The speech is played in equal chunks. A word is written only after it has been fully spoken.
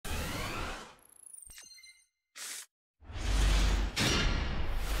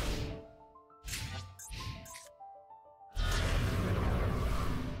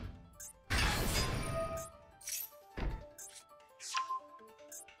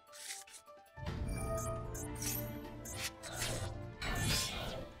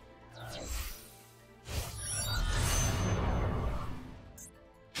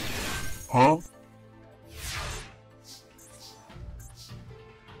Huh?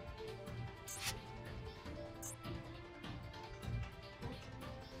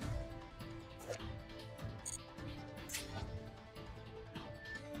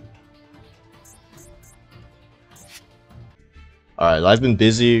 Alright, I've been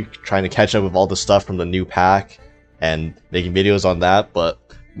busy trying to catch up with all the stuff from the new pack and making videos on that, but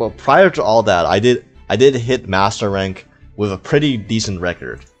prior to all that, I did hit master rank with a pretty decent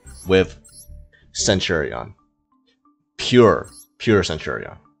record with CENTUR-ION. Pure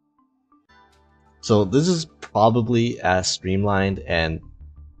CENTUR-ION. So this is probably as streamlined and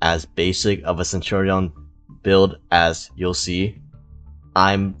as basic of a CENTUR-ION build as you'll see.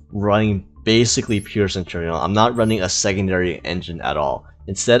 I'm running basically pure CENTUR-ION. I'm not running a secondary engine at all.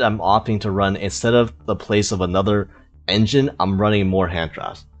 Instead, I'm opting to run, instead of the place of another engine, I'm running more hand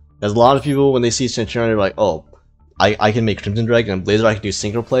traps. There's a lot of people, when they see CENTUR-ION, they're like, oh, I can make Crimson Dragon and Blazar, I can do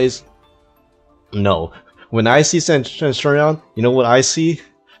synchro plays. No. When I see CENTUR-ION, you know what I see?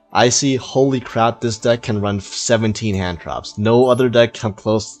 I see, holy crap, this deck can run 17 hand traps. No other deck can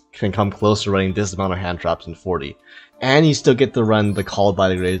come close to running this amount of hand traps in 40. And you still get to run the Called by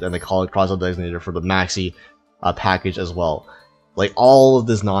the Great and the Called Cross-out Designator for the maxi package as well. Like, all of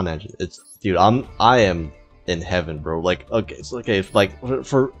this non-engine. It's, dude, I am in heaven, bro. Like, okay, it's okay, like,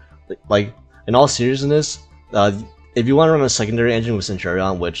 like, in all seriousness, if you want to run a secondary engine with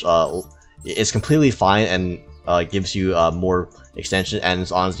CENTUR-ION, which, is completely fine and, gives you, more extension, and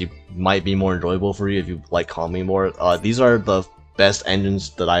it's honestly might be more enjoyable for you if you like calming more, these are the best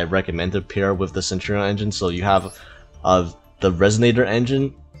engines that I recommend to pair with the CENTUR-ION engine. So you have the Resonator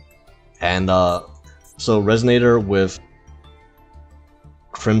engine, and so Resonator with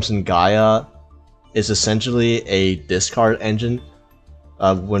Crimson Gaia is essentially a discard engine.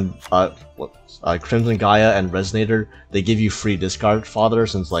 When Crimson Gaia and Resonator, they give you free discard fodder,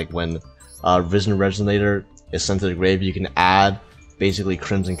 since like when Risen Resonator is sent to the grave, you can add basically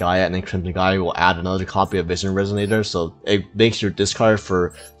Crimson Gaia, and then Crimson Gaia will add another copy of Vision Resonator, so it makes your discard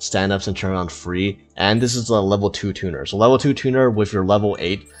for stand-ups and turn around free. And this is a level 2 tuner. So level 2 tuner with your level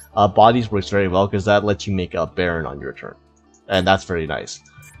 8 bodies works very well, because that lets you make a Baron on your turn. And that's very nice.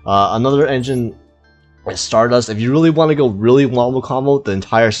 Another engine is Stardust. If you really want to go really wombo combo, the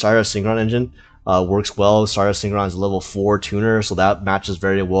entire Stardust Synchron engine works well. Stardust Synchron is level 4 tuner, so that matches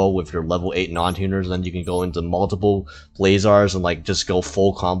very well with your level 8 non-tuners. Then you can go into multiple Blazars and like just go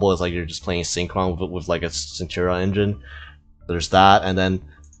full combo. It's like you're just playing Synchron with like a CENTUR-ION engine. There's that, and then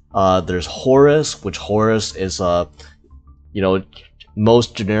there's Horus, which Horus is you know,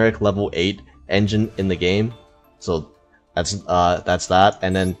 most generic level 8 engine in the game. So that's that,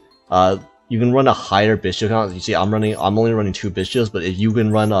 and then you can run a higher Bystial count. You see, I'm only running 2 Bystials, but if you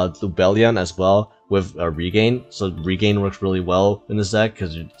can run Yubel as well with Regain, so Regain works really well in this deck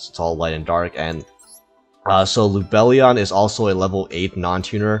because it's all light and dark. And so Yubel is also a level 8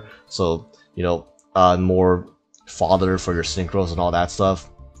 non-tuner, so you know, more fodder for your synchros and all that stuff.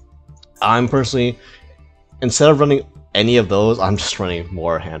 I'm personally, instead of running any of those, I'm just running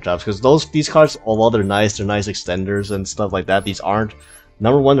more hand traps, because these cards, although they're nice extenders and stuff like that, these aren't.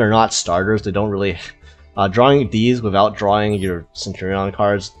 Number one, they're not starters. They don't really... drawing these without drawing your CENTUR-ION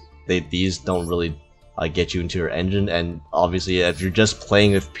cards, these don't really get you into your engine. And obviously, if you're just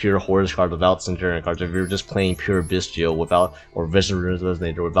playing with pure Horus card without CENTUR-ION cards, if you're just playing pure Bystial without, or Vision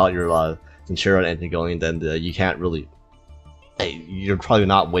Resonator without your CENTUR-ION engine going, then you can't really... you're probably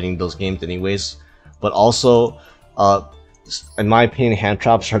not winning those games anyways. But also, in my opinion, hand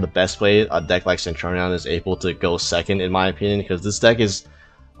traps are the best way a deck like CENTUR-ION is able to go second, in my opinion, because this deck is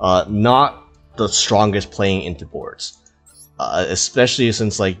not the strongest playing into boards, especially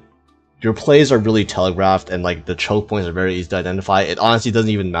since like your plays are really telegraphed and like the choke points are very easy to identify. It honestly doesn't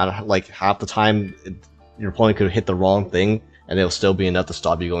even matter. Like half the time, your opponent could hit the wrong thing and it'll still be enough to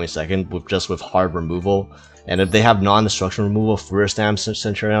stop you going second with hard removal. And if they have non-destruction removal for your stamp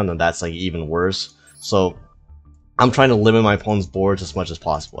CENTUR-ION, then that's like even worse. So I'm trying to limit my opponent's boards as much as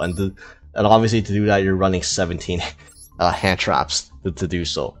possible, and obviously to do that, you're running 17 hand traps to do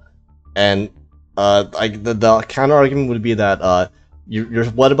so. And like the counter argument would be that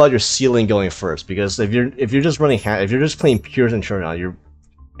what about your ceiling going first? Because if you're just running if you're just playing pure CENTUR-ION, your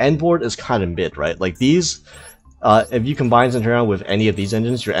end board is kind of mid, right? Like these, if you combine CENTUR-ION with any of these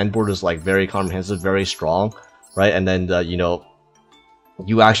engines, your end board is like very comprehensive, very strong, right? And then you know,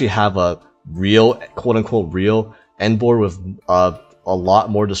 you actually have a real, quote-unquote real end board with a lot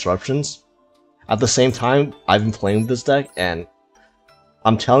more disruptions. At the same time, I've been playing with this deck, and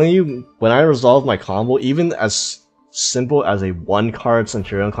I'm telling you, when I resolve my combo, even as simple as a 1-card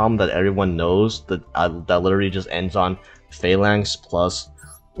CENTUR-ION combo that everyone knows, that literally just ends on Phalanx plus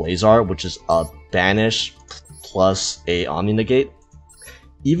Blazar, which is a banish plus a Omni Negate.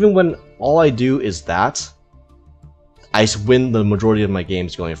 Even when all I do is that, I win the majority of my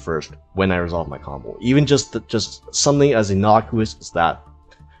games going first when I resolve my combo. Even just something as innocuous as that,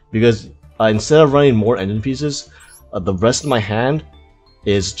 because instead of running more engine pieces, the rest of my hand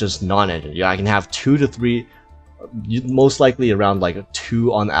is just non-engine. Yeah, I can have 2 to 3, most likely around like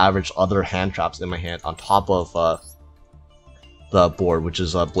 2 on average other hand traps in my hand on top of the board, which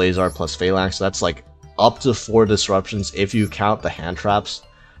is Blazar plus Phalanx. So that's like up to 4 disruptions if you count the hand traps.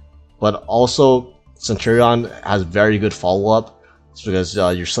 But also, CENTUR-ION has very good follow-up. It's because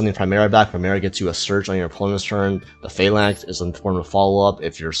you're sending Primera back. Primera gets you a Surge on your opponent's turn. The Phalanx is in form of follow-up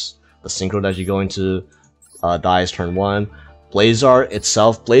if you're the Synchro that you're going to die is turn 1. Blazar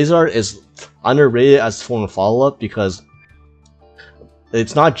itself, Blazar is underrated as a form of follow-up because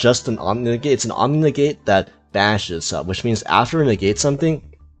it's not just an Omni Negate, it's an Omni Negate that banishes itself, which means after it negates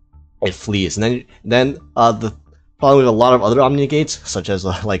something, it flees. And then the problem with a lot of other Omni Negates, such as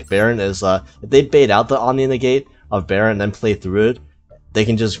like Baron, is if they bait out the Omni Negate of Baron and then play through it, they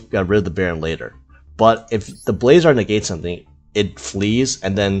can just get rid of the Baron later. But if the Blazar negates something, it flees,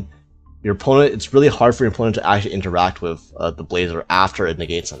 and then your opponent, it's really hard for your opponent to actually interact with the Blazar after it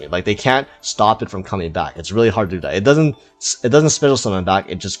negates something. Like, they can't stop it from coming back. It's really hard to do that. It doesn't special summon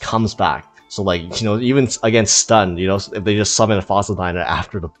back, it just comes back. So, like, you know, even against stun, you know, if they just summon a Fossil Diner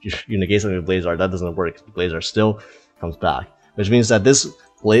after you negate something with Blazar, that doesn't work. Blazar still comes back. Which means that the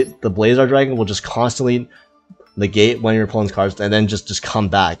Blazar Dragon will just constantly negate one of your opponent's cards and then just come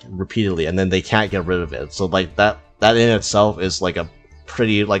back repeatedly, and then they can't get rid of it. So, like, that in itself is like a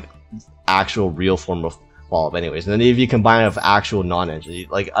pretty, like, actual real form of follow-up anyways. And then if you combine it with actual non-engine,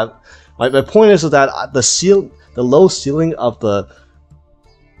 like, my point is that the low ceiling of the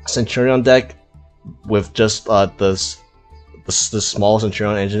CENTUR-ION deck with just the small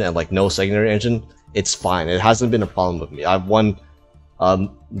CENTUR-ION engine and like no secondary engine, it's fine. It hasn't been a problem with me. I've won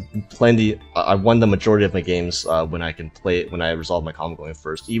I won the majority of my games when I resolve my combo going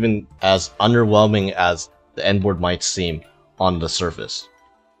first, even as underwhelming as the end board might seem on the surface.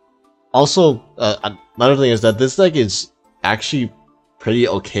 Also, another thing is that this deck is actually pretty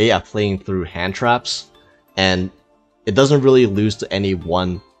okay at playing through hand traps, and it doesn't really lose to any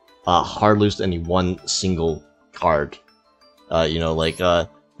one hard lose to any one single card. You know, like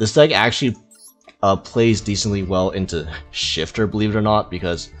this deck actually plays decently well into Shifter, believe it or not,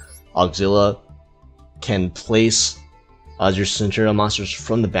 because Auxilia can place your CENTUR-ION monsters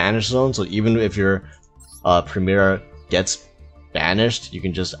from the banish zone. So even if your Primera gets banished, you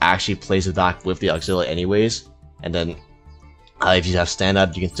can just actually place it back with the Auxilia anyways. And then if you have stand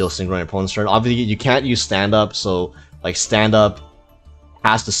up, you can still synchro on your opponent's turn. Obviously, you can't use stand up, so like stand up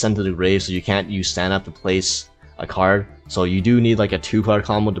has to send to the grave, so you can't use stand up to place a card. So you do need like a 2-card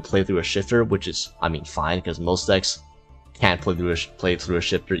combo to play through a Shifter, which is, I mean, fine, because most decks can't play through a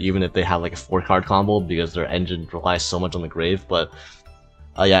Shifter even if they have like a 4-card combo, because their engine relies so much on the grave. But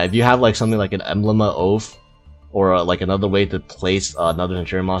yeah, if you have like something like an Emblema Oath, or like another way to place another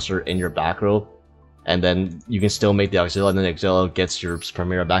CENTUR-ION monster in your back row, and then you can still make the Auxilia, and then the Auxilia gets your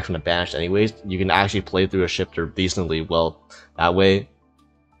Primera back from the banish anyways, you can actually play through a Shifter decently well that way.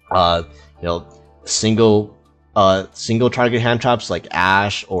 You know, single target hand traps like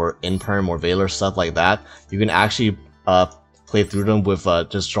Ash or Imperm or Valor, stuff like that, you can actually play through them with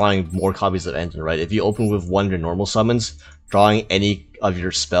just drawing more copies of engine, right? If you open with one of your normal summons, drawing any of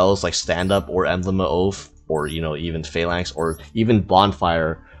your spells like Stand Up or Emblema Oath, or, you know, even Phalanx or even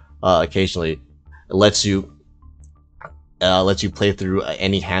Bonfire occasionally, it lets you play through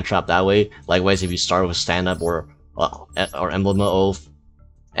any hand trap that way. Likewise, if you start with Stand Up or Emblema Oath,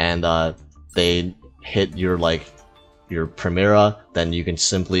 and they hit your Primera, then you can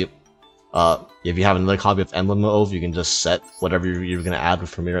simply if you have another copy of Emblema Oath, you can just set whatever you're gonna add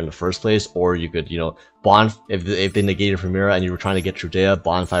with Primera in the first place. Or you could, you know, if they negate your Primera and you were trying to get Trudea,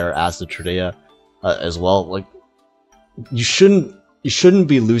 Bonfire adds the Trudea as well. Like, you shouldn't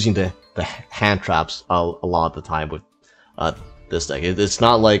be losing the hand traps a lot of the time with this deck. It's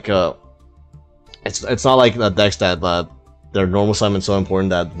not like it's not like the decks that their normal summon is so important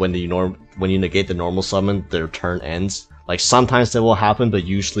that when you negate the normal summon, their turn ends. Like, sometimes that will happen, but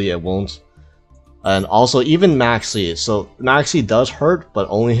usually it won't. And also, even Maxi. So Maxi does hurt, but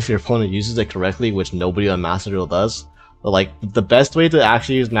only if your opponent uses it correctly, which nobody on Master Duel does. But like, the best way to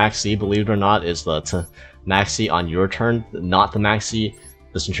actually use Maxi, believe it or not, is to Maxi on your turn, not to Maxi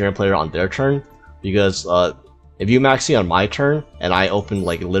the CENTUR-ION player on their turn. Because if you Maxi on my turn, and I open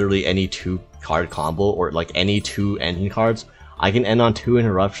like literally any 2-card combo, or like any 2 engine cards, I can end on 2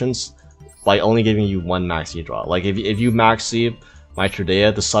 interruptions by only giving you 1 Maxi draw. Like, if you Maxi my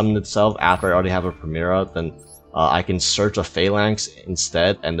Trudea to summon itself after I already have a Primera, then I can search a Phalanx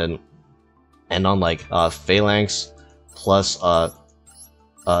instead, and then end on like Phalanx plus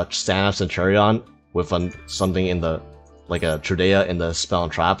stand-up Centurion with something in the like a Trudea in the spell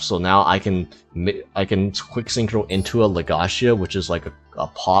and trap. So now I can quick synchro into a Legacia, which is like a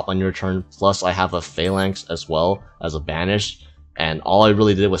pop on your turn. Plus I have a Phalanx as well as a banish, and all I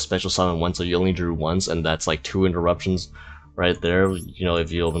really did was special summon once, so you only drew once, and that's like 2 interruptions right there. You know,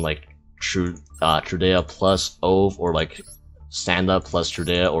 if you open like Trudea plus Ove, or like stand up plus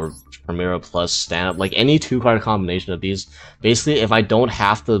Trudea, or Primera plus stand up, like any 2-card combination of these. Basically, if I don't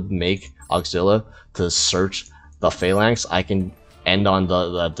have to make Auxilia to search the Phalanx, I can end on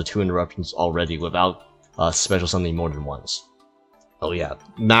the 2 interruptions already without special something more than once. Oh yeah,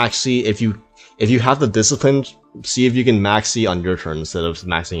 Maxi, if you have the discipline, see if you can Maxi on your turn instead of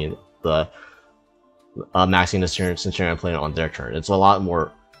maxing the Centurion player on their turn. It's a lot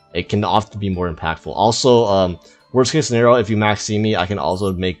more. It can often be more impactful. Also, worst case scenario, if you max see me, I can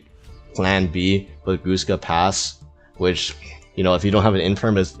also make Plan B with Guska Pass, which, you know, if you don't have an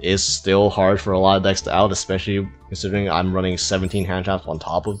infirm, is still hard for a lot of decks to out, especially considering I'm running 17 hand traps on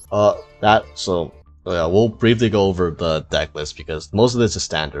top of that. So yeah, we'll briefly go over the deck list because most of this is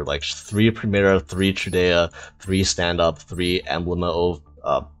standard, like 3 Primera, 3 Trudea, 3 stand up, 3 Emblem of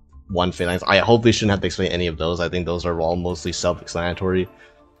 1 Phalanx. I hopefully shouldn't have to explain any of those. I think those are all mostly self-explanatory.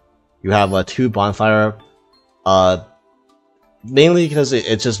 You have 2 Bonfire, mainly because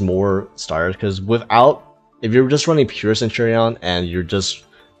it's just more starters, because if you're just running pure Centurion and you're just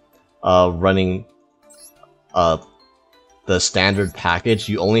running the standard package,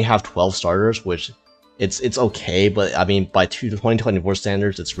 you only have 12 starters, which it's okay, but I mean by 2024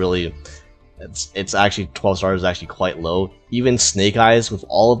 standards, it's actually 12 starters is actually quite low. Even Snake Eyes with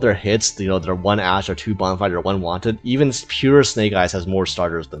all of their hits, you know, their 1 Ash or 2 Bonfire or 1 Wanted, even pure Snake Eyes has more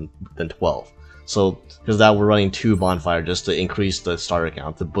starters than 12. So because that we're running 2 Bonfire just to increase the starter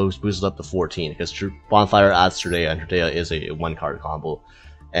count, to boost it up to 14, because Bonfire adds Trudea, and Trudea is a 1-card combo,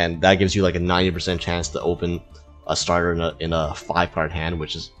 and that gives you like a 90% chance to open a starter in a 5-card hand,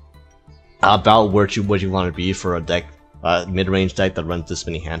 which is about what you want to be for a deck, mid-range deck that runs this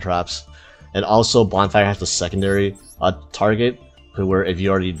many hand traps. And also Bonfire has a secondary target, where if you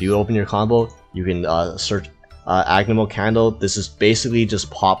already do open your combo, you can search Agnimo Candle. This is basically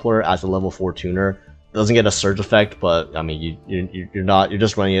just Poplar as a level 4 tuner. It doesn't get a surge effect, but I mean you're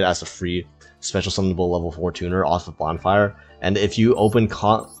just running it as a free special summonable level 4 tuner off of Bonfire. And if you open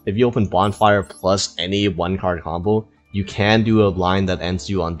Bonfire plus any 1-card combo, you can do a line that ends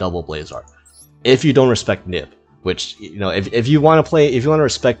you on double Blazar, if you don't respect Nib. Which, you know, if you want to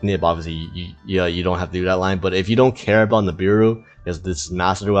respect Nib, obviously you don't have to do that line. But if you don't care about Nibiru, because this is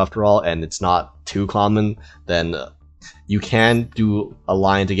Master Duel after all, and it's not too common, then you can do a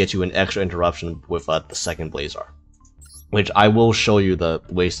line to get you an extra interruption with the 2nd Blazar, which I will show you the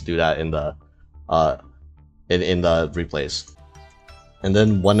ways to do that in the replays. And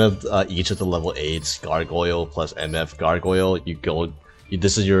then one of each of the level 8s, Gargoyle plus MF. Gargoyle,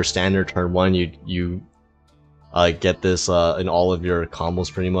 this is your standard turn 1. You get this in all of your combos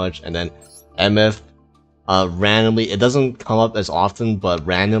pretty much, and then MF, randomly, it doesn't come up as often, but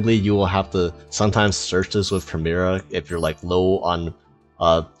randomly you will have to sometimes search this with Primera if you're like low on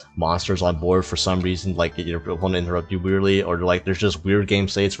monsters on board for some reason, like your opponent interrupt you weirdly, or like there's just weird game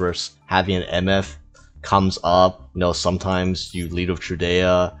states where having an MF comes up. You know, sometimes you lead with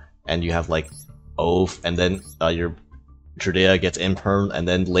Trudea and you have like Oath, and then your Trudea gets imperm, and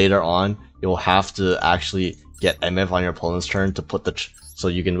then later on you'll have to actually get MF on your opponent's turn to put so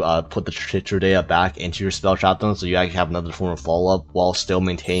you can put the Trudea back into your spell trap zone, so you actually have another form of follow-up while still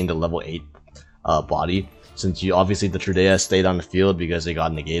maintaining the level 8 body. Since you obviously the Trudea stayed on the field because it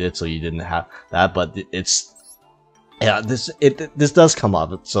got negated, so you didn't have that. But this does come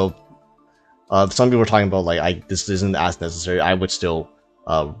up. So some people are talking about like this isn't as necessary. I would still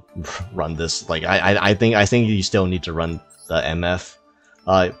run this. Like I think you still need to run the MF.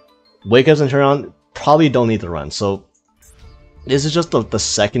 Wake Up Centurion probably don't need to run. So this is just the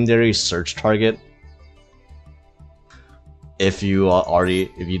secondary search target. If you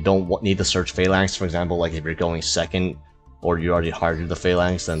don't need to search Phalanx, for example, like if you're going 2nd or you already hardened the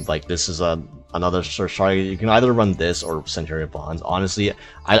Phalanx, then like this is another search target. You can either run this or Centurion Bonds. Honestly,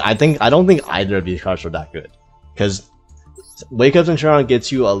 I don't think either of these cards are that good, because Wake Up Centurion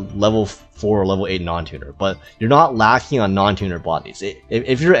gets you a level 4 or level 8 non-tuner, but you're not lacking on non-tuner bodies.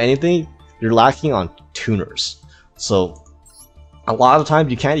 If you're anything, you're lacking on tuners. So a lot of times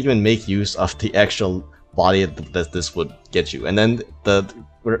you can't even make use of the extra body that this would get you. And then the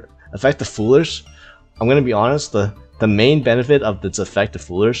effect of Foolish, I'm gonna be honest, the the main benefit of its effect to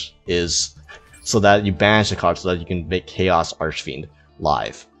Foolish is so that you banish the card so that you can make Chaos Archfiend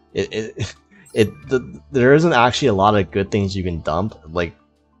live. There isn't actually a lot of good things you can dump. Like,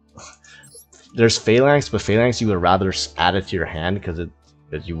 there's Phalanx, but Phalanx you would rather add it to your hand because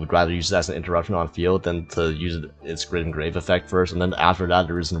you would rather use it as an interruption on field than to use its Grid and Grave effect first, and then after that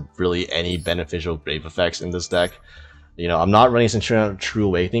there isn't really any beneficial Grave effects in this deck. You know, I'm not running Centurion True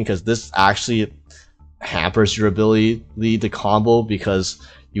Awakening because this actually hampers your ability to combo because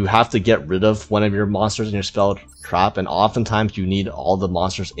you have to get rid of one of your monsters in your spell trap, and oftentimes you need all the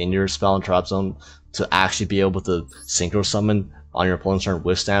monsters in your spell and trap zone to actually be able to synchro summon on your opponent's turn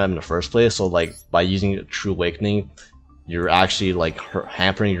with stand up in the first place. So like by using True Awakening, you're actually like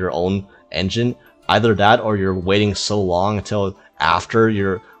hampering your own engine. Either that or you're waiting so long until after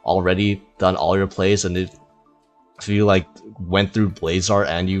you're already done all your plays, and if you like went through Blazar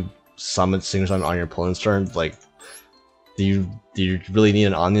and you summoned synchro summon on your opponent's turn, like do you really need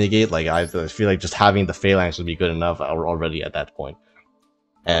an Omni Negate? Like I feel like just having the Phalanx would be good enough already at that point.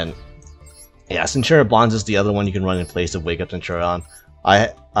 And yeah, Centurion Bonds is the other one you can run in place of Wake Up Centurion. I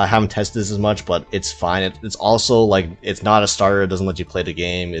haven't tested this as much, but it's fine. It's also like, it's not a starter, it doesn't let you play the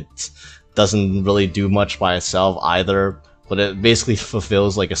game, it doesn't really do much by itself either, but it basically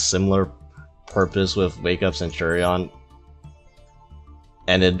fulfills like a similar purpose with Wake Up Centurion.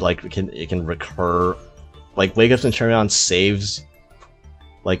 And it can recur. Like Wake Up Centurion saves,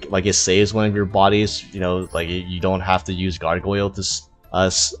 like it saves one of your bodies, you know, like you don't have to use Gargoyle to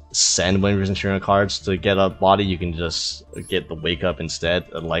send one of your Centurion cards to get a body, you can just get the Wake Up instead.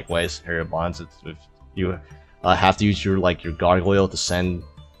 And likewise, Harrier Bonds, if you have to use your Gargoyle to send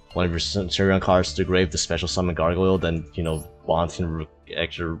one of your Centurion cards to grave to special summon Gargoyle, then you know Bonds can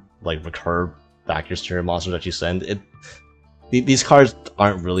recur back your Centurion monster that you send. These cards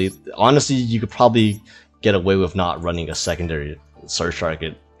aren't really, honestly, you could probably get away with not running a secondary search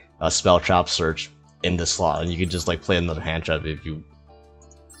target, spell trap search in this slot, and you can just like play another hand trap if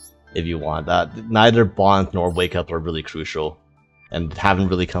you want that. Neither Bond nor Wake Up are really crucial, and haven't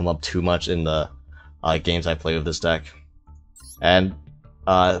really come up too much in the games I play with this deck. And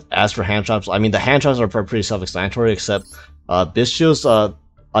as for hand traps, I mean the hand traps are pretty self-explanatory, except Bystials.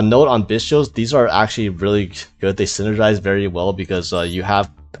 A note on Bystials, these are actually really good. They synergize very well because you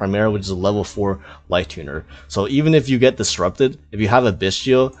have Primera, which is a level 4 Light Tuner. So even if you get disrupted, if you have a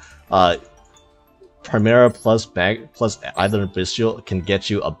Bystial, Primera plus either Bystial can get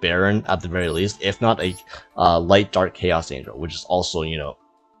you a Baron at the very least, if not a Light Dark Chaos Angel, which is also, you know,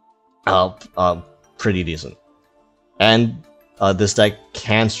 pretty decent. And this deck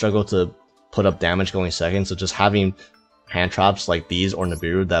can struggle to put up damage going second, so just having hand traps like these or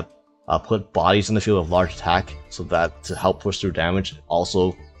Nibiru that put bodies in the field of large attack, so that to help push through damage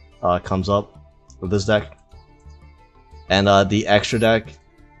also comes up with this deck. And the extra deck,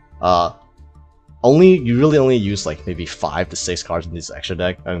 you really only use like maybe 5 to 6 cards in this extra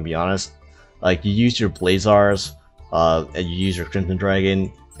deck. I'm gonna be honest. Like you use your Blazars, and you use your Crimson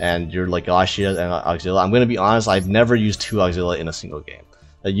Dragon, and your Legacia and Auxilla. I'm gonna be honest, I've never used 2 Auxilla in a single game.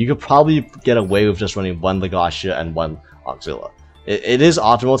 You could probably get away with just running 1 Legacia and 1 Auxilla. It is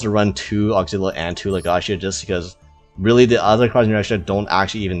optimal to run 2 Auxilla and 2 Legacia just because really the other cards in your extra don't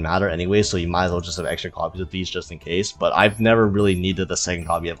actually even matter anyway, so you might as well just have extra copies of these just in case. But I've never really needed the second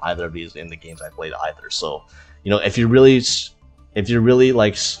copy of either of these in the games I played either. So, you know, if you're really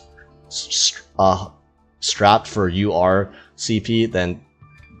like strapped for UR CP, then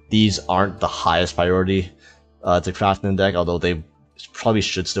these aren't the highest priority to craft in the deck, although they probably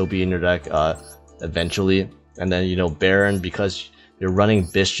should still be in your deck eventually. And then, you know, Baron, because you're running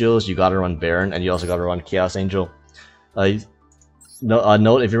Bystials, you gotta run Baron, and you also gotta run Chaos Angel.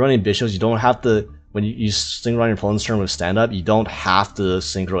 Note, if you're running Bystials, you don't have to, when you synchro on your opponent's turn with stand up, you don't have to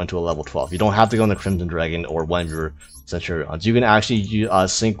synchro into a level 12. You don't have to go on the Crimson Dragon or one of your Centurions. You can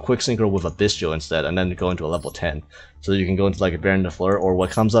actually quick synchro with a Bystial instead, and then go into a level 10. So you can go into like a Baron de Fleur, or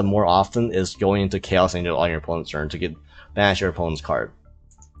what comes up more often is going into Chaos Angel on your opponent's turn to banish your opponent's card.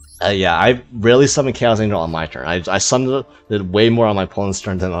 Yeah, I rarely summon Chaos Angel on my turn. I summoned it way more on my opponent's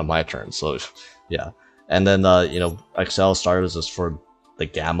turn than on my turn, so yeah. And then, you know, Excel Stardust is for the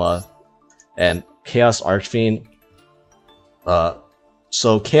Gamma. And Chaos Archfiend.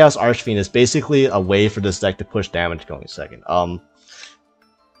 So Chaos Archfiend is basically a way for this deck to push damage going second.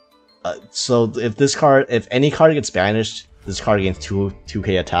 So if any card gets banished, this card gains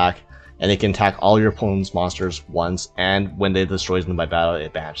 2k attack. And it can attack all your opponent's monsters once, and when they destroys them by battle,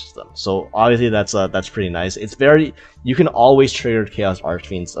 it banishes them. So obviously that's pretty nice. It's you can always trigger Chaos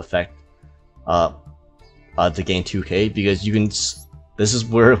Archfiend's effect to gain 2k, because you can. This is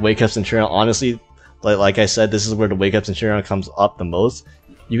where Wake Up Centurion, honestly, like I said, this is where the Wake Up Centurion comes up the most.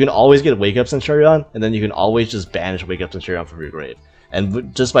 You can always get Wake Up Centurion, and then you can always just banish Wake Up Centurion from your grave.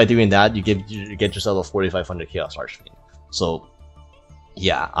 And just by doing that, you get yourself a 4500 Chaos Archfiend. So,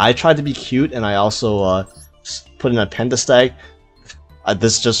 yeah, I tried to be cute, and I also put in a Pentastag.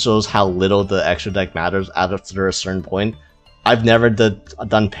 This just shows how little the extra deck matters after a certain point. I've never done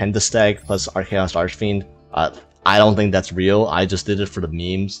Pentastag plus Chaos Archfiend. I don't think that's real. I just did it for the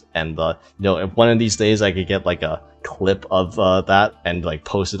memes, and you know, if one of these days I could get like a clip of that and like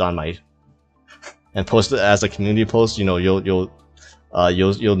post it on my post it as a community post, you know, you'll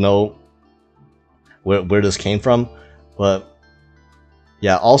know where this came from. But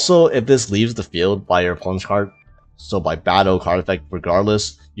yeah, also if this leaves the field by your opponent's card, so by battle card effect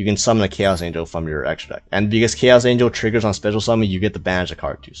regardless, you can summon a Chaos Angel from your extra deck. And because Chaos Angel triggers on special summon, you get to banish a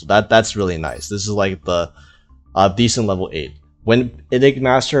card too. So that's really nice. This is like the decent level 8. When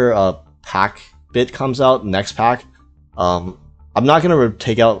Enigmaster pack bit comes out, next pack, I'm not gonna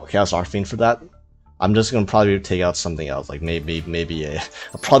take out Chaos Archfiend for that. I'm just gonna probably take out something else, like maybe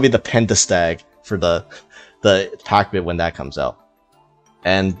probably the Pentastag for the pack bit when that comes out.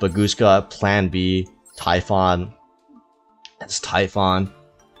 And Baguska, Plan B, Typhon, it's Typhon,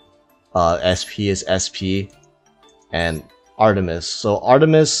 SP is SP, and Artemis. So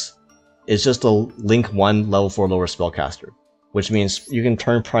Artemis is just a Link 1 level 4 lower spellcaster, which means you can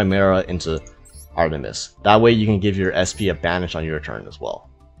turn Primera into Artemis. That way you can give your SP a banish on your turn as well.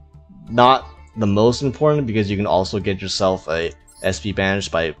 Not the most important, because you can also get yourself a SP banish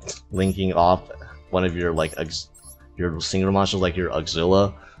by linking off one of your like your single monsters like your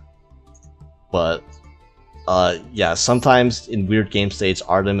Auxilla. But yeah, sometimes in weird game states,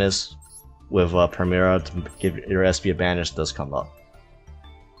 Artemis with Primera to give your SP a banish does come up.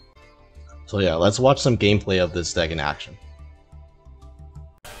 So yeah, let's watch some gameplay of this deck in action.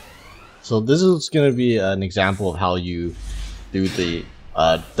 So this is going to be an example of how you do the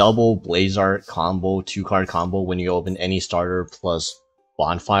double Blazar combo, 2-card combo when you open any starter plus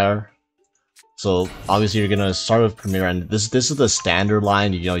Bonfire. So obviously you're gonna start with Primera, and this is the standard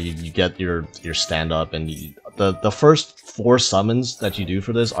line. You know, you get your stand up, and the first 4 summons that you do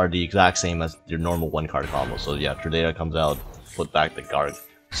for this are the exact same as your normal 1-card combo. So yeah, Tridea comes out, put back the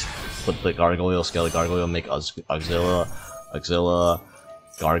put the Gargoyle, scale the Gargoyle, make Auxilla,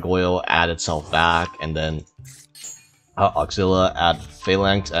 Gargoyle, add itself back, and then Auxilla, add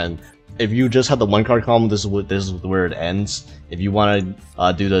Phalanx. And if you just have the 1-card combo, this is where it ends. If you want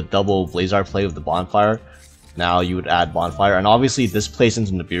to do the double Blazar play with the Bonfire, now you would add Bonfire, and obviously this plays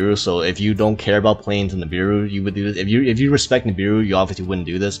into Nibiru. So if you don't care about playing into Nibiru, you would do this. If you respect Nibiru, you obviously wouldn't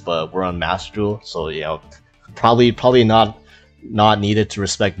do this. But we're on Master Duel, so you know, probably not needed to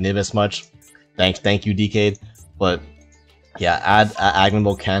respect Nib as much. Thank you, Decade. But yeah, add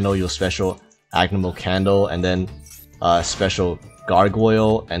Agnable Candle, your special Agnable Candle, and then special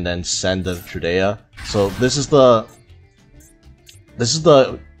Gargoyle, and then send the Tridea. So this is the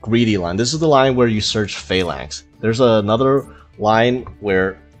greedy line. This is the line where you search Phalanx. There's another line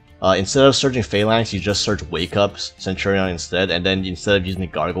where instead of searching Phalanx, you just search Wake Up Centurion instead, and then instead of using the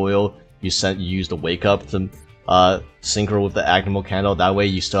Gargoyle, you use the Wake Up to synchro with the Agnable Candle. That way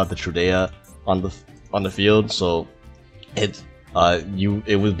you still have the Tridea on the field. So it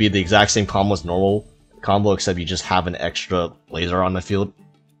would be the exact same combo as normal combo, except you just have an extra Blazar on the field.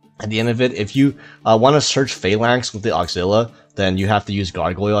 At the end of it, if you want to search Phalanx with the Auxilla, then you have to use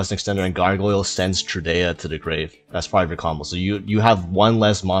Gargoyle as an extender, and Gargoyle sends Tridea to the grave as part of your combo. So you have 1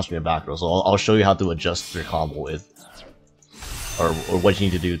 less monster in your back row. So I'll show you how to adjust your combo with, or what you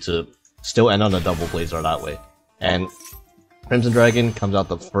need to do to still end on a double Blazar that way. And Crimson Dragon comes out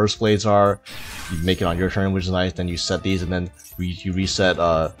the first Blazar, you make it on your turn, which is nice. Then you set these, and then you reset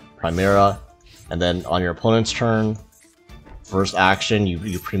Primera, and then on your opponent's turn, first action you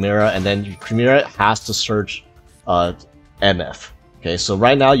Primera, and then Primera has to search MF. Okay, so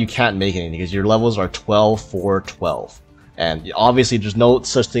right now you can't make anything because your levels are 12, 4, 12, and obviously there's no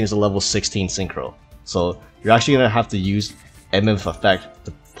such thing as a level 16 synchro. So you're actually gonna have to use MF effect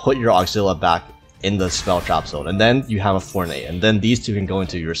to put your Auxilla back in the spell trap zone, and then you have a 4 and 8, and then these two can go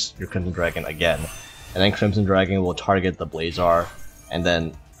into your Crimson Dragon again, and then Crimson Dragon will target the Blazar, and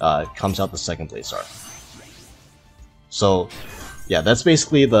then comes out the second Blazar. So yeah, that's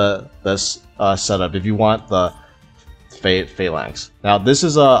basically the setup if you want the Phalanx. Now this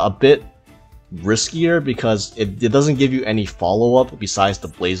is a bit riskier because it doesn't give you any follow-up besides the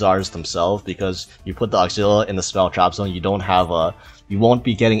Blazars themselves, because you put the Auxilla in the spell trap zone, you won't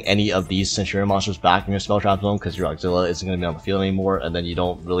be getting any of these Centurion monsters back in your spell trap zone because your Auxilla isn't going to be on the field anymore, and then you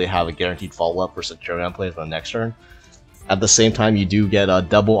don't really have a guaranteed follow-up for Centurion play for the next turn. at the same time, you do get a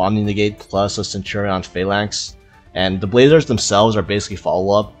double Omni Negate plus a Centurion Phalanx. And the Blazars themselves are basically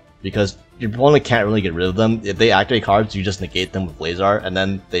follow-up, because your opponent can't really get rid of them. If they activate cards, you just negate them with Blazar, and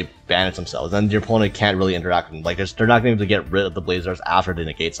then they banish themselves. Then your opponent can't really interact with them. Like, they're not going to get rid of the Blazars after they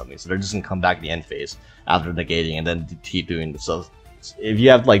negate something, so they're just going to come back in the end phase after negating, and then keep doing this. So if you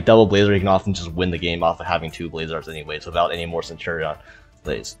have like double Blazar, you can often just win the game off of having 2 Blazars anyways, without any more Centurion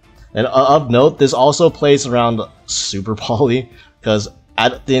plays. And of note, this also plays around Super Poly, because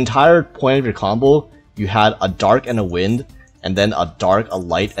at the entire point of your combo, you had a Dark and a Wind, and then a Dark, a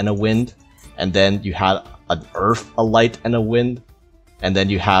Light, and a Wind, and then you had an Earth, a Light, and a Wind, and then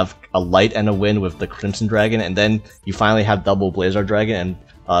you have a Light and a Wind with the Crimson Dragon, and then you finally have double Blazar Dragon, and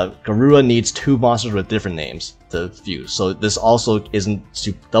Garura needs 2 monsters with different names to fuse. So this also isn't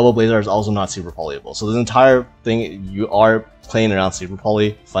double Blazar is also not super polyable. So this entire thing, you are playing around super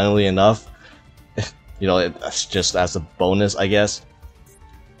poly, funnily enough. You know, it's just as a bonus, I guess.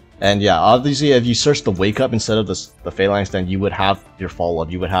 And yeah, obviously, if you search the Wake Up instead of the Phalanx, then you would have your follow-up.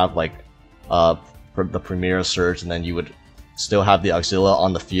 You would have like the Premier Surge, and then you would still have the Auxilia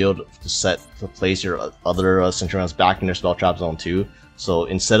on the field to place your other Centurions back in your spell trap zone too. So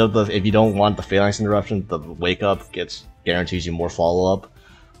instead of if you don't want the Phalanx interruption, the Wake Up guarantees you more follow-up.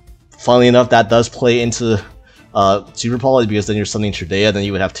 Funnily enough, that does play into Super Poly, because then you're summoning Tridea, then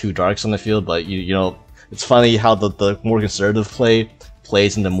you would have 2 Darks on the field. But you know, it's funny how the more conservative play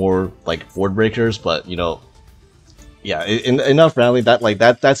plays into more like board breakers. But you know, yeah, enough rambling.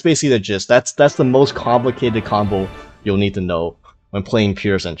 That's basically the gist. That's the most complicated combo you'll need to know when playing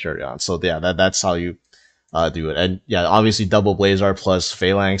pure Centurion. So yeah, that's how you do it. And yeah, obviously double Blazar plus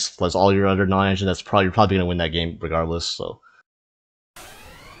Phalanx plus all your other non-engine, that's you're probably gonna win that game regardless.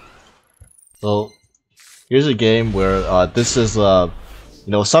 So here's a game where this is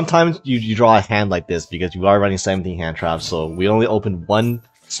you know, sometimes you draw a hand like this because you are running 17 hand traps, so we only open 1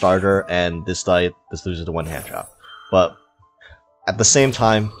 starter, and this loses to 1 hand trap. But at the same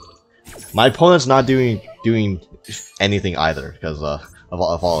time, my opponent's not doing anything either because of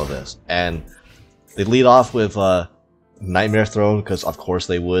all of this. And they lead off with Nightmare Throne, because of course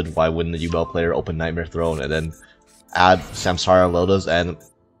they would. Why wouldn't the Yubel player open Nightmare Throne and then add Samsara Lotus? And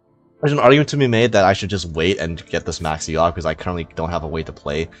there's an argument to be made that I should just wait and get this maxi off, because I currently don't have a way to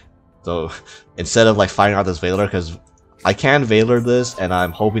play. So instead of like firing out this Veiler, because I can Veiler this, and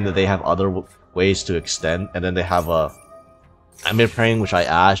I'm hoping that they have other ways to extend, and then they have a Nightmare Pain, which I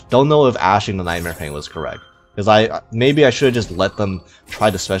ashed. Don't know if ashing the Nightmare Pain was correct, because maybe I should have just let them try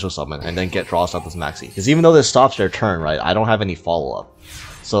to special summon and then get draws out this maxi. Because even though this stops their turn, right, I don't have any follow up.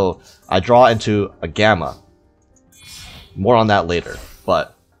 So I draw into a Gamma. More on that later,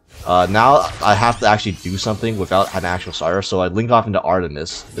 but. Now I have to actually do something without an actual starter, so I link off into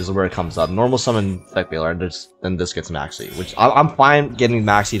Artemis. This is where it comes up. Normal summon Effect Veiler, and then this gets maxi, which I'm fine getting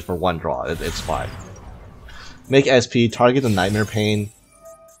maxied for 1 draw. It's fine. Make SP, target the Nightmare Pain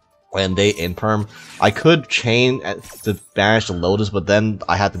when they imperm. I could chain to banish the Lotus, but then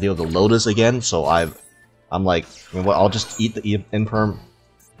I have to deal with the Lotus again, so I'm like, you know what, I'll just eat the imperm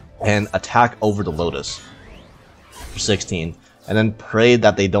and attack over the Lotus for 16. And then pray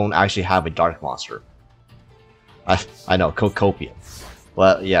that they don't actually have a dark monster. I know, Copia.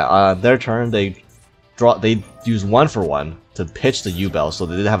 But yeah, their turn, they use 1 for 1 to pitch the Yubel, so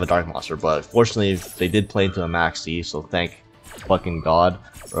they did have a dark monster. But fortunately, they did play into a maxi, so thank fucking god.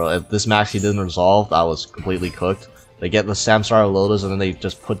 Or if this maxi didn't resolve, I was completely cooked. They get the Samsara Lotus, and then they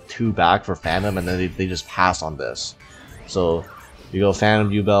just put 2 back for Phantom, and then they just pass on this. So you go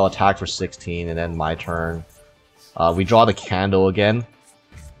Phantom Yubel, attack for 16, and then my turn. We draw the Candle again.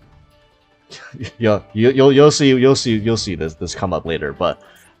 You'll see this come up later. But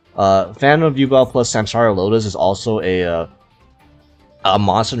Phantom Yubel plus Samsara Lotus is also a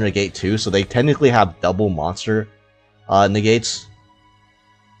monster negate too, so they technically have double monster negates.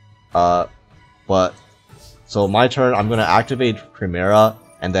 But so my turn, I'm gonna activate Primera,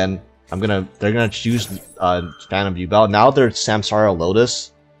 and then they're gonna choose Phantom Yubel. Now their Samsara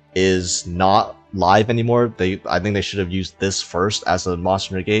Lotus is not live anymore. I think they should have used this first as a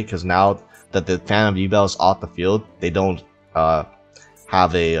monster negate, because now that the Phantom Yubel is off the field, they don't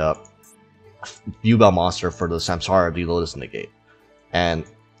have a Yubel monster for the Samsara Lotus negate. And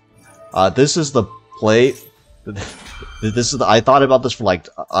this is the play. I thought about this for like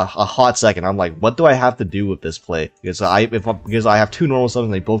a hot second. I'm like, what do I have to do with this play? Because I have 2 normal summons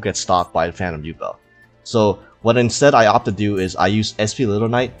and they both get stopped by Phantom Yubel. So what instead I opt to do is I use SP Little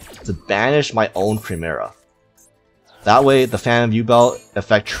Knight to banish my own Primera. That way the Phantom Yubel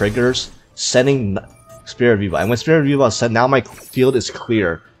effect triggers, sending Spirit of Yubel. And when Spirit of Yubel is sent, now my field is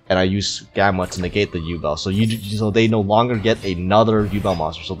clear, and I use Gamma to negate the Yubel. So they no longer get another Yubel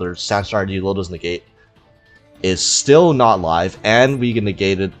monster. So their Stardust Lotus negate is still not live, and we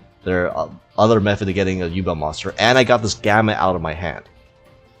negated their other method of getting a Yubel monster, and I got this Gamma out of my hand.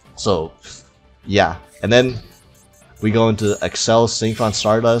 So, yeah. And then we go into Excel, Synchron,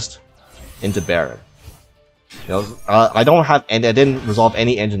 Stardust, into Baron. You know, I don't have, and I didn't resolve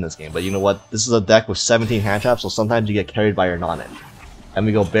any engine in this game, but you know what? This is a deck with 17 hand traps, so sometimes you get carried by your non-engine. And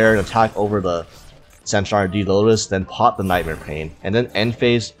we go Baron, attack over the CENTUR-ION Lotus, then pop the Nightmare Pain, and then end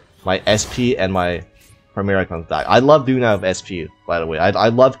phase, my SP and my Primera comes back. I love doing that with SP, by the way. I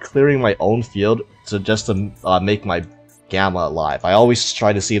love clearing my own field to make my Gamma alive. I always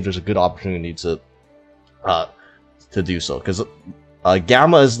try to see if there's a good opportunity to do so, because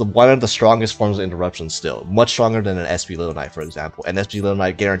Gamma is one of the strongest forms of interruption still, much stronger than an SP Little Knight, for example. And SP Little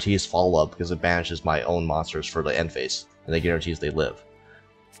Knight guarantees follow-up because it banishes my own monsters for the end phase, and it guarantees they live.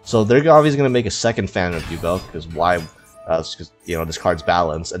 So they're obviously going to make a second Phantom Yubel, because why? Because, you know, this card's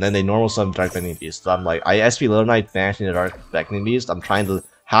balanced, and then they normal summon Dark Beckoning Beast. So I'm like, I SP Little Knight banishing the Dark Beckoning Beast. I'm trying to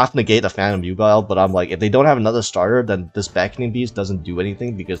half negate the Phantom Yubel, but I'm like, if they don't have another starter, then this Beckoning Beast doesn't do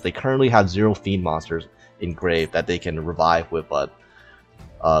anything because they currently have 0 Fiend monsters in grave that they can revive with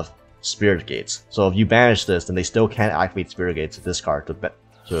Spirit Gates. So if you banish this, then they still can't activate Spirit Gates to discard to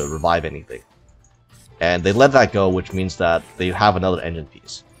revive anything. And they let that go, which means that they have another engine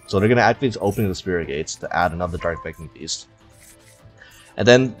piece. So they're going to activate opening the Spirit Gates to add another Dark Beckoning Beast. And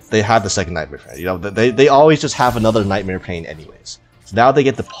then they have the second Nightmare Pain. You know, they always just have another Nightmare Pain anyways. So now they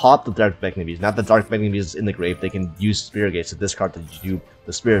get to pop the Dark Beckoning Beast. Now that the Dark Beckoning Beast is in the grave, they can use Spirit Gates to discard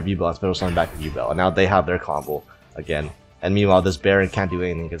the Spirit of Yubel and special summon back to Yubel. And now they have their combo again. And meanwhile, this Baron can't do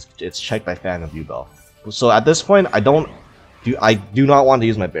anything because it's checked by Phantom Yubel. So at this point, I do not want to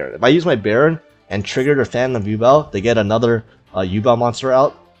use my Baron. If I use my Baron and trigger their Phantom Yubel, they get another Yubel monster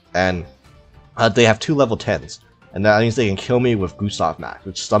out. And they have 2 level 10s, and that means they can kill me with Gustav Max,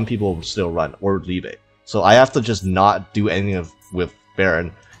 which some people will still run, or Libe. So I have to just not do anything with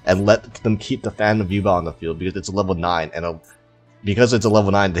Baron, and let them keep the Phantom Yubel on the field, because it's a level 9, and because it's a level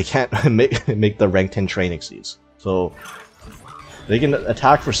 9, they can't make the rank 10 training seeds. So they can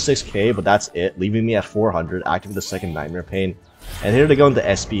attack for 6k, but that's it, leaving me at 400, activate the second Nightmare Pain. And here they go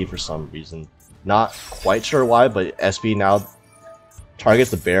into SP for some reason. Not quite sure why, but SP now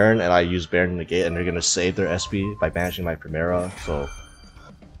targets the Baron, and I use Baron to negate, and they're gonna save their SP by banishing my Primera. So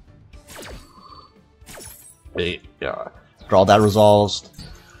draw that resolves.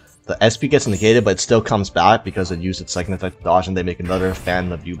 The SP gets negated, but it still comes back because it used its second effect dodge, and they make another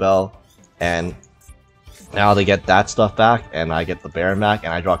Phantom of Yubel, and now they get that stuff back, and I get the Baron back,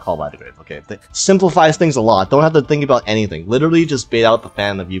 and I draw Call by the Grave. Okay, it simplifies things a lot. Don't have to think about anything. Literally, just bait out the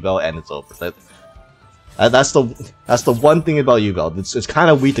Phantom of Yubel, and it's over. That's the one thing about Yubel. It's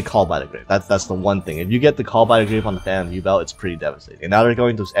kind of weak to Call by the Grave. That's the one thing. If you get the Call by the Grave on the Phantom Yubel, it's pretty devastating. And now they're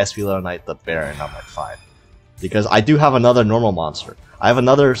going to SP Little Knight the Baron. I'm like, fine, because I do have another normal monster. I have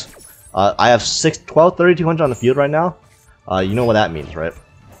another. I have 3,200 on the field right now. You know what that means, right?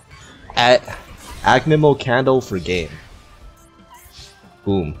 Agnimo Candle for game.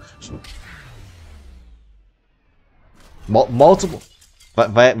 Boom. Multiple.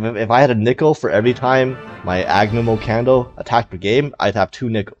 But if I had a nickel for every time my Agnimo Candle attacked per game, I'd have 2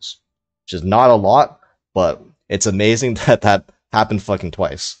 nickels. Which is not a lot, but it's amazing that that happened fucking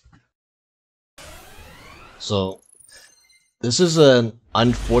twice. So, this is an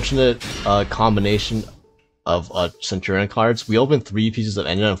unfortunate combination of Centurion cards. We opened 3 pieces of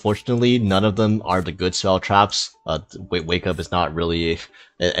engine. Unfortunately, none of them are the good spell traps. Wake Up is not really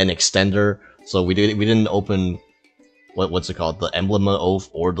an extender, so we didn't open what's it called, the Emblem of Oath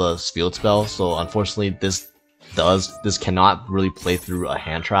or the field spell. So unfortunately, this cannot really play through a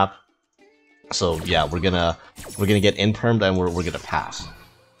hand trap. So yeah, we're gonna get impermed and we're gonna pass.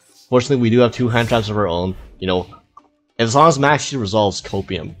 Fortunately, we do have 2 hand traps of our own. You know, as long as Maxi resolves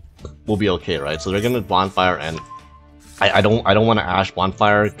Copium, we'll be okay, right? So they're gonna Bonfire, and I don't want to Ash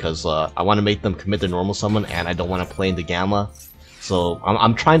Bonfire because I want to make them commit their normal summon, and I don't want to play into Gamma. So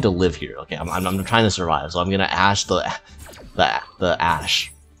I'm trying to live here, okay? I'm trying to survive. So I'm gonna Ash the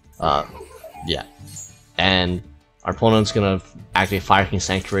Ash, yeah. And our opponent's gonna activate Fire King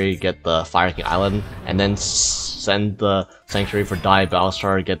Sanctuary, get the Fire King Island, and then send the Sanctuary for Die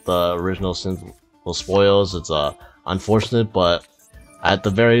Battlestar, get the original Sinful Spoils. It's unfortunate, but at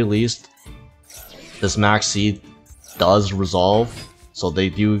the very least, this Max Seed does resolve. So they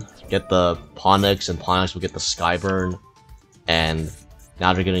do get the Ponix, and Ponix will get the Skyburn. And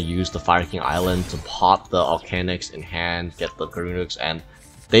now they're gonna use the Fire King Island to pop the Alcanix in hand, get the Garunix, and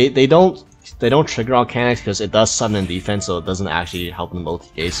they don't they don't trigger Volcanics because it does summon in defense, so it doesn't actually help them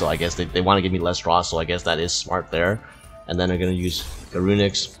OTK. So I guess they want to give me less draw, so I guess that is smart there. And then they're gonna use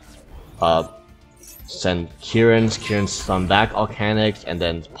Garunix, send Kieran stun back Volcanics, and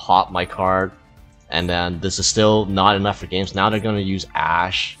then pop my card. And then this is still not enough for games. Now they're gonna use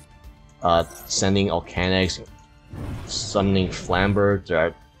Ash, sending Volcanics, summoning Flambird.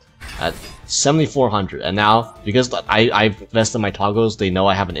 They're at 7,400, and now because I vested my toggles, they know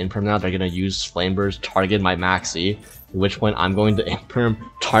I have an imperm now. They're gonna use Flamebirds, target my Maxi, at which point I'm going to imperm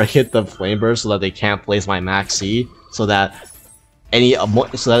target the Flamebird so that they can't place my Maxi, so that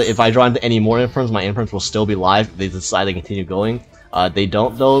if I draw into any more imperms, my imperms will still be live if they decide to continue going. They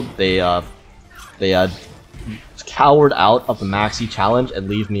don't though. They cowered out of the Maxi challenge and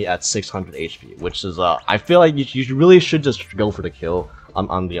leave me at 600 HP, which is I feel like you really should just go for the kill.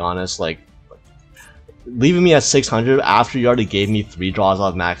 I'm be honest, like leaving me at 600 after you already gave me 3 draws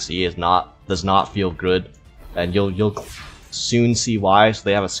off Maxi does not feel good, and you'll soon see why. So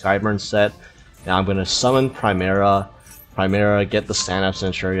they have a Skyburn set. Now I'm gonna summon Primera, get the stand-up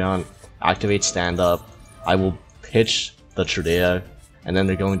Centurion, activate stand-up. I will pitch the Trudea, and then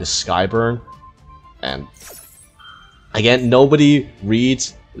they're going to Skyburn. And again, nobody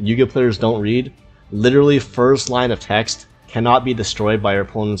reads. Yu-Gi-Oh players don't read. Literally, first line of text cannot be destroyed by your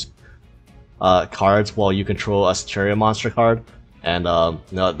opponent's cards while you control a Centurion monster card. And no,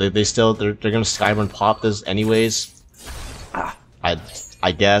 they're gonna Skyburn pop this anyways.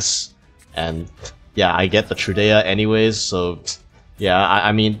 I guess. And yeah, I get the Trudea anyways. So yeah,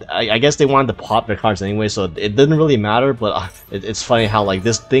 I mean, I guess they wanted to pop their cards anyway, so it didn't really matter. But it's funny how like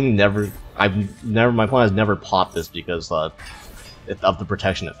this thing my opponent has never popped this because of the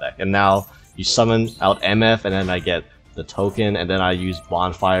protection effect. And now you summon out MF, and then I get the token, and then I use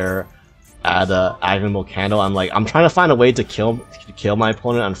Bonfire, add a Agnable Candle. I'm trying to find a way to kill my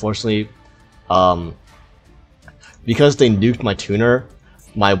opponent. Unfortunately, because they nuked my tuner,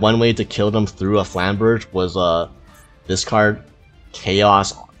 my one way to kill them through a Flambird was discard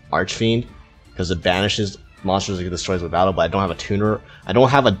Chaos Archfiend, because it banishes monsters that get destroyed with battle. But I don't have a tuner. I don't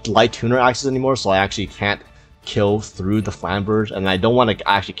have a light tuner access anymore, so I actually can't kill through the Flambirds, and I don't want to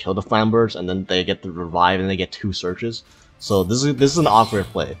actually kill the Flambirds, and then they get the revive and they get 2 searches. So this is an awkward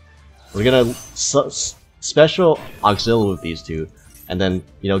play. We're gonna special auxiliary with these two, and then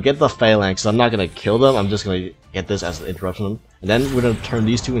get the Phalanx. So I'm not gonna kill them. I'm just gonna get this as an interruption, and then we're gonna turn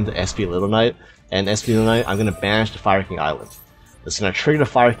these two into SP Little Knight, and SP Little Knight I'm gonna banish the Fire King Island. It's gonna trigger the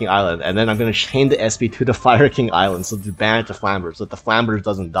Fire King Island, and then I'm gonna chain the SP to the Fire King Island, so to banish the Flambirds, so that the Flambirds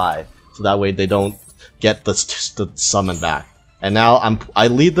doesn't die, so that way they don't get the summon back. And now I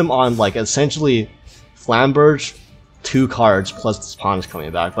lead them on like essentially Flambirds, 2 cards plus this pawn is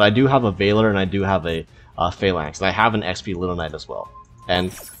coming back. But I do have a Veiler and I do have a Phalanx, and I have an SP Little Knight as well.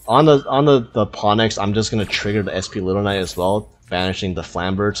 And on the Pawnex, I'm just gonna trigger the SP Little Knight as well, banishing the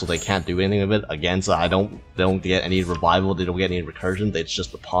Flambird so they can't do anything with it. Again, so they don't get any revival, they don't get any recursion. It's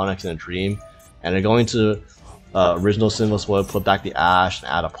just the Pawnex in a dream. And they're going to original Symbolist Wood, put back the Ash,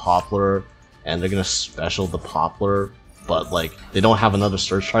 and add a Poplar. And they're gonna special the Poplar, but like they don't have another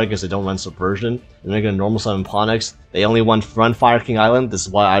search target because they don't run Subversion. And they're gonna normal summon Pawnex. They only run Fire King Island. This is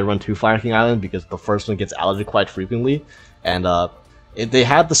why I run 2 Fire King Island, because the first one gets outed quite frequently. And if they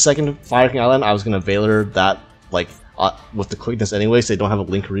had the second Fire King Island, I was gonna Veiler that like with the quickness anyways. They don't have a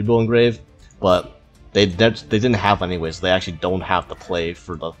Link Rebuild engraved, but they didn't have anyways. So they actually don't have to play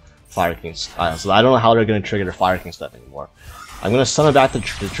for the Fire King Island. So I don't know how they're gonna trigger the Fire King stuff anymore. I'm gonna summon back the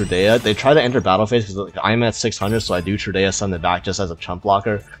Trudea. They try to enter battle phase because like, I'm at 600, so I do Trudea summon it back just as a chump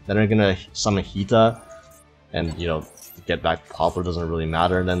blocker. Then they're gonna summon Hita, and get back Poplar doesn't really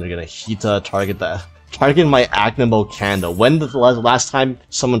matter. Then they're gonna Hita target my Agnable Candle. When the last time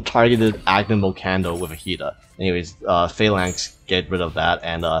someone targeted Agnable Candle with a Hita? Anyways, Phalanx, get rid of that,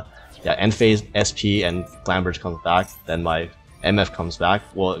 and yeah, end phase SP and Flambird comes back. Then my MF comes back.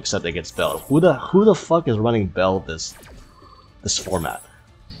 Well, except it gets Bell. Who the fuck is running Bell this format?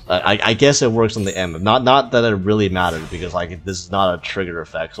 I guess it works on the M. Not that it really matters, because like this is not a trigger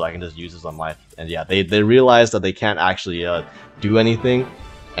effect, so I can just use this on my. And yeah, they realize that they can't actually do anything,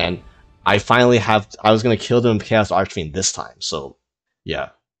 and I finally have. I was gonna kill them with Chaos Archfiend this time, so yeah.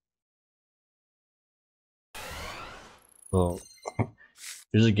 Well,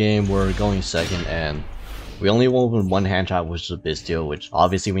 here's a game we're going second, and we only won 1 hand trap, which is a Bystial, which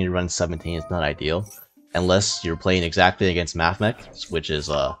obviously when you run 17 it's not ideal. Unless you're playing exactly against Mathmech, which is,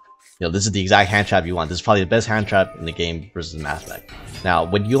 this is the exact hand trap you want. This is probably the best hand trap in the game versus Mathmech. Now,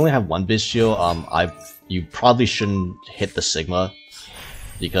 when you only have 1 Bystial, you probably shouldn't hit the Sigma,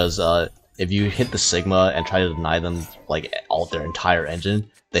 because if you hit the Sigma and try to deny them like all their entire engine,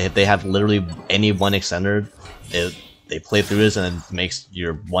 they have literally any one extender. They play through this and it makes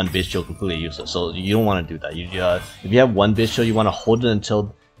your one Bystial completely useless. So you don't want to do that. If you have one Bystial, you want to hold it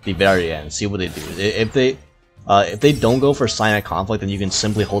until the very end, see what they do. If they don't go for Cyanide Conflict, then you can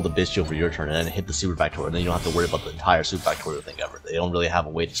simply hold the Bystial for your turn and then hit the Super Factorial, and then you don't have to worry about the entire Super Factorial thing ever. They don't really have a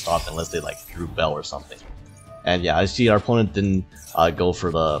way to stop it unless they like drew Bell or something. And yeah, I see our opponent didn't go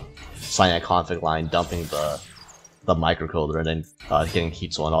for the Cyanide Conflict line, dumping the microcoder and then getting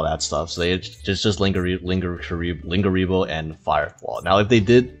heat soul and all that stuff. So they just linger Rebo and Firewall. Now if they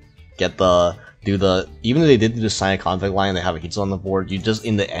did get even if they did do the Cyanide Conflict line and they have a heat soul on the board, you just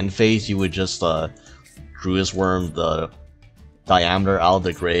in the end phase you would just Druid's Worm the Diameter out of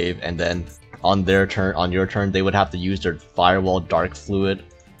the grave, and then on your turn they would have to use their Firewall Dark Fluid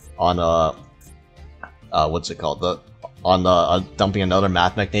on what's it called, dumping another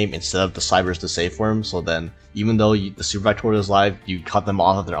Mathmech name instead of the Cybers to Safe Worm. So then even though the Super Factorial is live, you cut them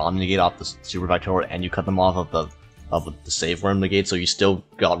off of their Omni Negate off the Super Factorial, and you cut them off of the Safe Worm Negate, so you still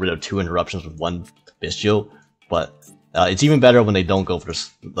got rid of 2 interruptions with 1 Bystial. But it's even better when they don't go for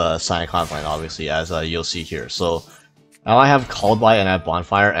the Cyanide Conflict line, obviously, as you'll see here. So now I have Called By and I have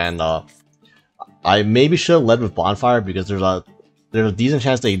Bonfire, and I maybe should have led with Bonfire because there's a decent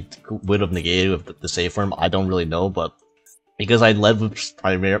chance they would have negated with the Safe Worm. I don't really know, but because I led with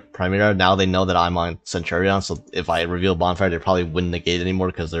Primera, now they know that I'm on CENTUR-ION, so if I reveal Bonfire, they probably wouldn't negate anymore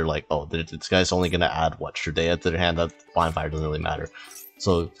because they're like, oh, this guy's only going to add, what, Shurdea to their hand, that Bonfire doesn't really matter.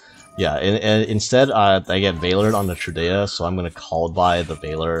 So, yeah, and instead, I get Veilored on the Shurdea, so I'm going to Called By the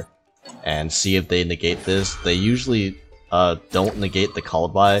Veiler and see if they negate this. They usually don't negate the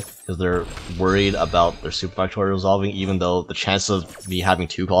Called By because they're worried about their Super Factorial resolving, even though the chance of me having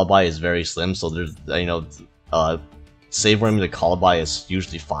 2 Called By is very slim, so there's, Save Worm to Called By is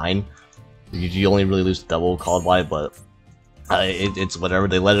usually fine. You only really lose double Called By, but it's whatever.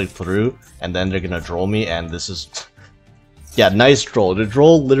 They let it through, and then they're gonna Droll me, and this is... yeah, nice Droll. The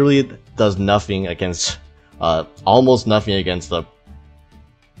Droll literally does nothing against... almost nothing against the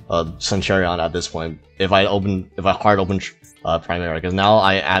CENTUR-ION at this point. If I hard open Primera, because now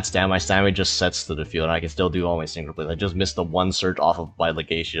I add Stamina, my Stamina just sets to the field, and I can still do all my synchro plays. I just missed the 1 search off of my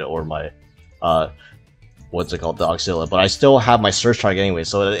Legatia or my... what's it called, the Auxilia, but I still have my search target anyway,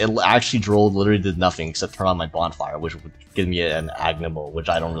 so it actually Droll literally did nothing except turn on my Bonfire, which would give me an Agnable, which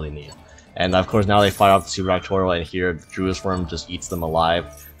I don't really need. And of course now they fire off the Super Factorial, and here Druid's Worm just eats them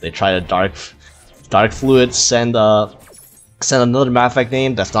alive. They try to Dark Fluid, send another Mathmech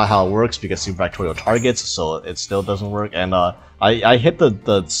name. That's not how it works because Super Factorial targets, so it still doesn't work. And I hit the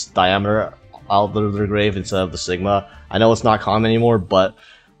Diameter out of their grave instead of the Sigma. I know it's not common anymore, but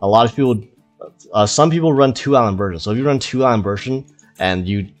a lot of people... some people run 2 Island version, so if you run 2 Island version and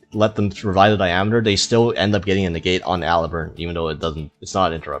you let them revive the Diameter, they still end up getting a negate on Aliburn, even though it's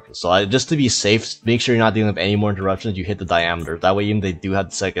not an interruption. So just to be safe, make sure you're not dealing with any more interruptions, you hit the Diameter. That way, even if they do have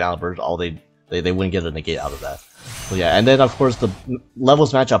the second Island version, they wouldn't get a negate out of that. So yeah, and then of course the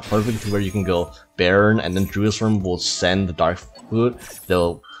levels match up perfectly to where you can go Baron, and then Druid's Worm will send the Dark Fluid.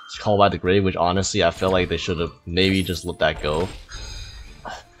 They'll Call By the Grave, which honestly I feel like they should have maybe just let that go.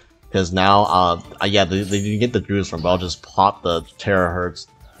 Because now, yeah, they get the Druid's Worm, but I'll just pop the Terahertz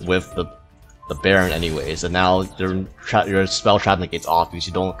with the Baron anyways, and now your spell trap negates off because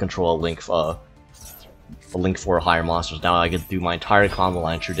you don't control a link for higher monsters. Now I get to do my entire combo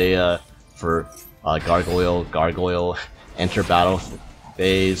line, Shurdea for Gargoyle, enter battle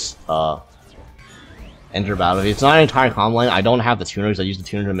phase, enter battle phase. It's not an entire combo line. I don't have the tuner because I use the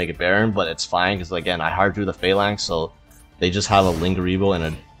tuner to make it Baron, but it's fine because again I hard drew the Phalanx, so they just have a Lingeribo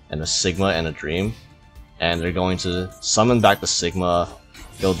and a Sigma and a Dream, and they're going to summon back the Sigma,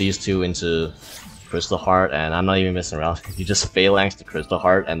 go these 2 into Crystal Heart, and I'm not even messing around. You just Phalanx the Crystal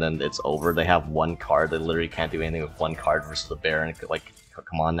Heart, and then it's over. They have 1 card. They literally can't do anything with 1 card versus the Baron. Like,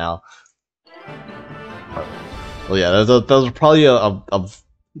 come on now. Well, yeah, that was probably a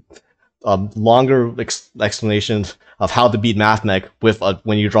longer explanation of how to beat Mathmech with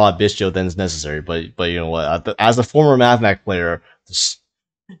when you draw a Bystial than is necessary. But you know what? As a former Mathmech player, just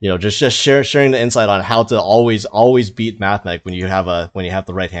sharing the insight on how to always beat Mathmech when you have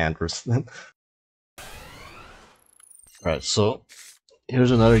the right hand. Alright, so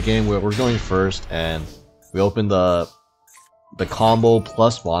here's another game where we're going first, and we open the combo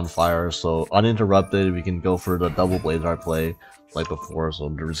plus Bonfire, so uninterrupted. We can go for the double Blazar play like before. So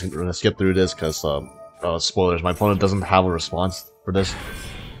we're gonna skip through this because spoilers. My opponent doesn't have a response for this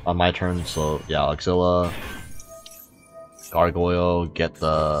on my turn. So yeah, Auxilia, Gargoyle, get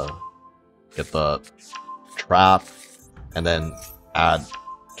the trap, and then add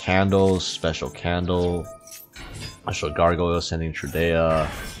candles, special candle, special gargoyle, sending Trudea,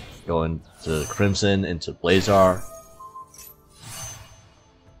 going to Crimson into Blazar,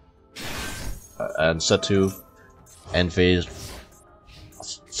 and set 2, end phase,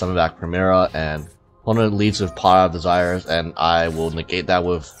 summon back Primera, and opponent leads with Pot of Desires, and I will negate that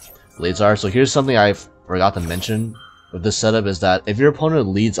with Blazar. So here's something I forgot to mention with this setup, is that if your opponent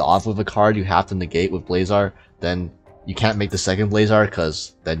leads off with a card you have to negate with Blazar, then you can't make the second Blazar,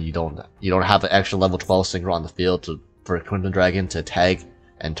 because then you don't have an extra level 12 synchro on the field for Crimson Dragon to tag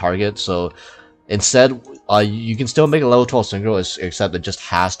and target. So instead, you can still make a level 12 synchro, except it just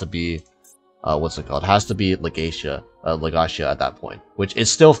has to be what's it called? It has to be Legacia at that point, which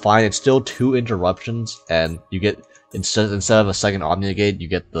is still fine. It's still 2 interruptions, and you get instead of a second Omni Negate, you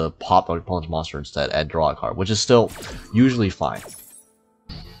get the pop of your opponent's monster instead and draw a card, which is still usually fine.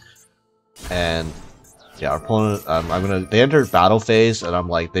 And yeah, our opponent, they enter battle phase, and I'm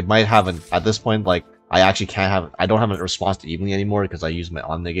like, they might have at this point, like, I don't have a response to Evenly anymore because I use my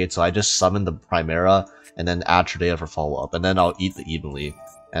Omni Negate, so I just summon the Primera and then add Trudea for follow up, and then I'll eat the Evenly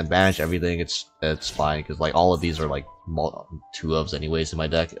and banish everything. It's fine, because like all of these are like 2-ofs anyways in my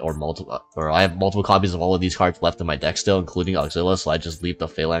deck, or I have multiple copies of all of these cards left in my deck still, including Auxilia, so I just leave the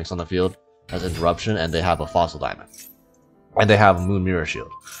Phalanx on the field as interruption, and they have a Fossil Diamond, and they have a Moon Mirror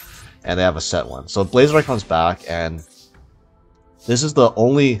Shield, and they have a set 1. So Blazar comes back, and this is the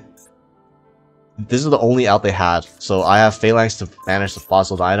only out they had. So I have Phalanx to banish the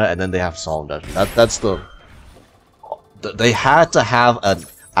Fossil Dyna, and then they have Solemn Judgment. They had to have an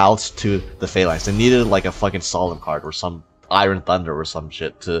out to the Phalanx. They needed like a fucking Solemn card or some Iron Thunder or some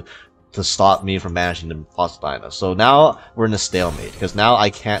shit to stop me from banishing the Fossil Dyna. So now we're in a stalemate, because now I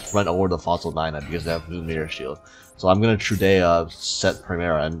can't run over the Fossil Dyna because they have Moon Mirror Shield. So I'm gonna Trudea, set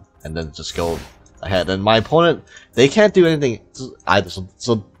Primera, and then just go ahead. And my opponent, they can't do anything either.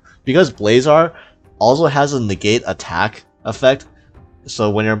 So because Blazar also has a negate attack effect,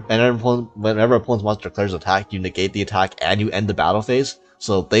 so whenever opponent's monster declares attack, you negate the attack and you end the battle phase.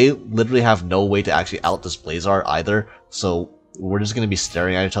 So they literally have no way to actually out this Blazar either. So we're just gonna be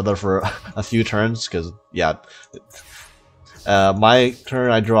staring at each other for a few turns, because yeah. My turn,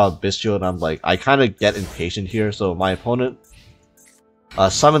 I draw a Bystial, and I'm like, I kind of get impatient here. So my opponent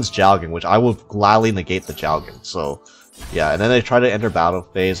summons Jalgan, which I will gladly negate the Jalgan. So yeah, and then they try to enter battle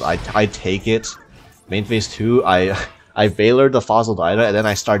phase. I take it. Main phase 2, I Valor the Fossil Dyna, and then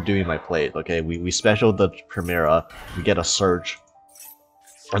I start doing my plays. Okay, we special the Primera, we get a Surge,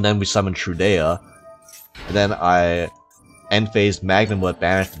 and then we summon Trudea, and then I end phase Magnum Wood,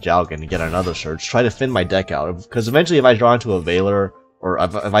 banish the Jalgan, and get another Surge. Try to thin my deck out, because eventually if I draw into a Valor, or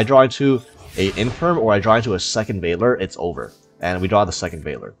if I draw into a Infirm, or I draw into a second Valor, it's over, and we draw the second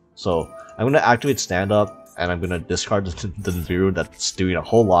Valor. So I'm going to activate Stand Up, and I'm going to discard the Nibiru that's doing a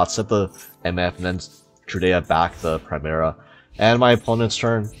whole lot, set the MF, and then Trudea back the Primera. And my opponent's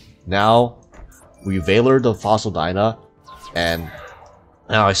turn. Now, we Valor the Fossil Dyna, and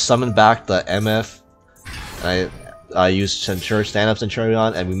now I summon back the MF, and I use Stand-Up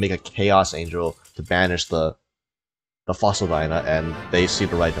Centurion, and we make a Chaos Angel to banish the Fossil Dyna, and they see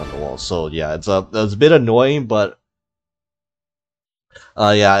the writing on the wall. So yeah, it's a bit annoying, but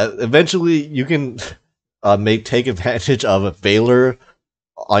yeah, eventually you can take advantage of a Valor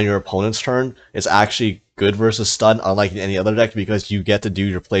on your opponent's turn. It's actually good versus stun, unlike any other deck, because you get to do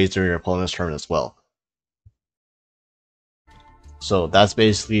your plays during your opponent's turn as well. So that's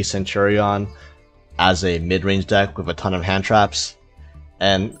basically Centurion as a mid-range deck with a ton of hand traps.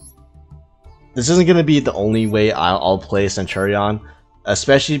 And this isn't going to be the only way I'll play Centurion,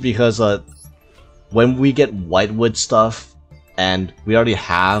 especially because when we get Whitewood stuff, and we already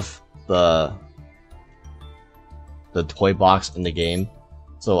have the toy box in the game,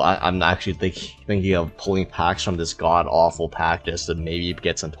 so I'm actually thinking of pulling packs from this god-awful pack just to maybe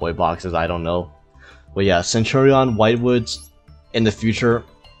get some toy boxes, I don't know. But yeah, Centurion, Whitewoods, in the future,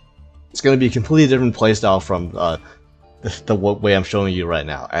 it's going to be a completely different playstyle from the way I'm showing you right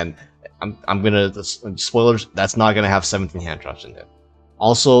now. And I'm gonna, spoilers, that's not going to have 17 hand traps in it.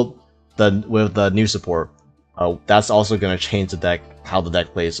 Also, with the new support, that's also going to change the deck, how the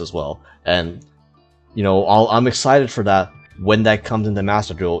deck plays as well. And you know, I'm excited for that when that comes into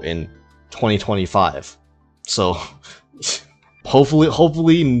Master Duel in 2025. So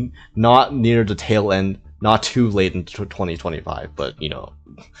hopefully not near the tail end, not too late into 2025. But you know,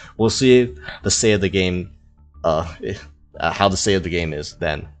 we'll see the state of the game, how the state of the game is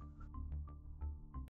then.